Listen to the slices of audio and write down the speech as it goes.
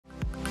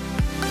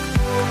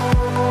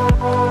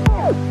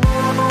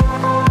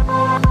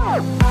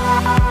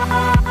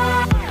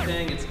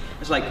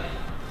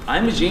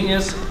I'm a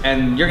genius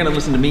and you're gonna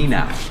listen to me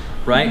now,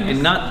 right?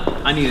 And not,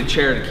 I need a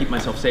chair to keep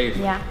myself safe.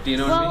 Yeah. Do you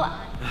know what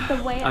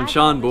I mean? I'm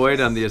Sean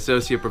Boyd. I'm the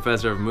Associate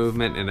Professor of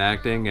Movement and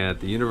Acting at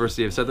the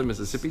University of Southern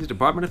Mississippi's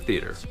Department of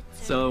Theater.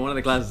 So one of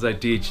the classes I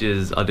teach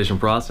is audition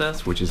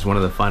process, which is one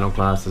of the final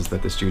classes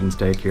that the students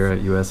take here at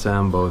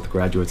USM, both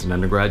graduates and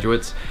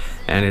undergraduates.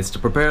 And it's to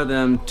prepare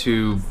them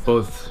to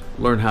both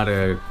learn how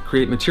to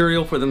create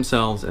material for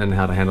themselves and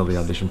how to handle the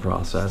audition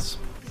process.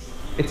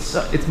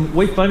 It's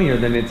way funnier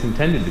than it's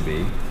intended to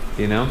be,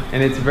 you know?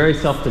 And it's very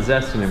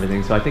self-possessed and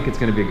everything, so I think it's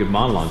gonna be a good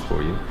monologue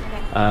for you.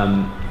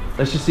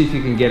 Let's just see if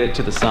you can get it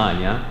to the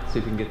sign, yeah? See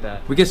if you can get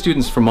that. We get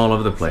students from all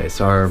over the place.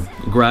 Our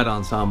grad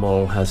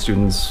ensemble has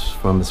students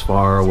from as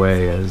far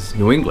away as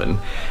New England.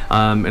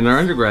 And our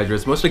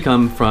undergraduates mostly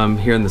come from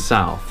here in the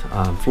South,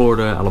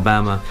 Florida,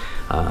 Alabama,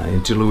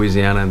 into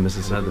Louisiana and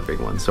Mississippi, another big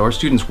one. So our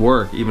students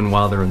work even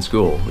while they're in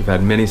school. We've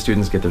had many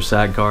students get their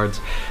SAG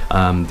cards,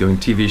 doing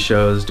TV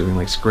shows, doing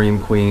like Scream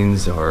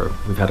Queens, or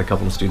we've had a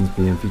couple of students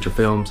be in feature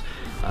films.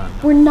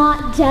 We're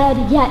not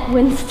dead yet,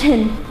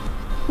 Winston.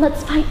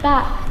 Let's fight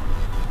back.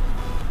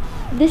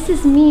 This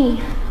is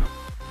me.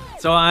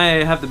 So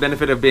I have the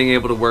benefit of being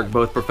able to work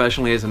both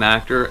professionally as an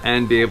actor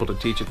and be able to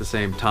teach at the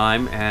same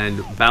time,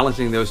 and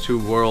balancing those two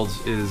worlds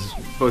is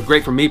both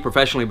great for me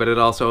professionally, but it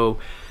also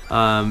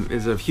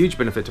is a huge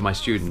benefit to my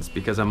students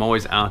because I'm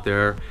always out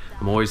there,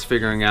 I'm always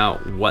figuring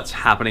out what's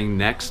happening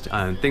next.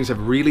 Things have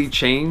really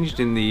changed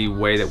in the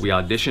way that we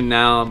audition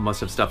now.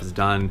 Most of stuff is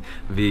done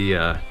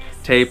via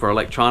tape or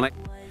electronic.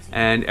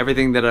 And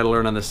everything that I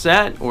learn on the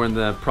set or in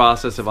the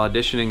process of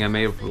auditioning, I'm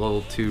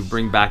able to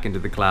bring back into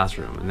the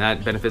classroom. And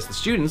that benefits the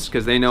students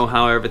because they know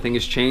how everything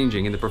is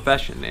changing in the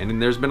profession.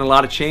 And there's been a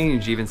lot of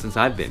change even since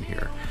I've been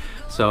here.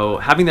 So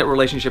having that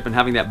relationship and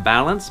having that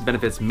balance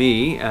benefits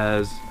me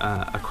as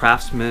a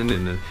craftsman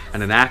and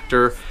an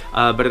actor,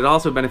 but it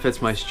also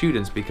benefits my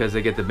students because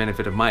they get the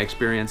benefit of my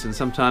experience and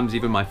sometimes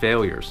even my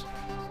failures.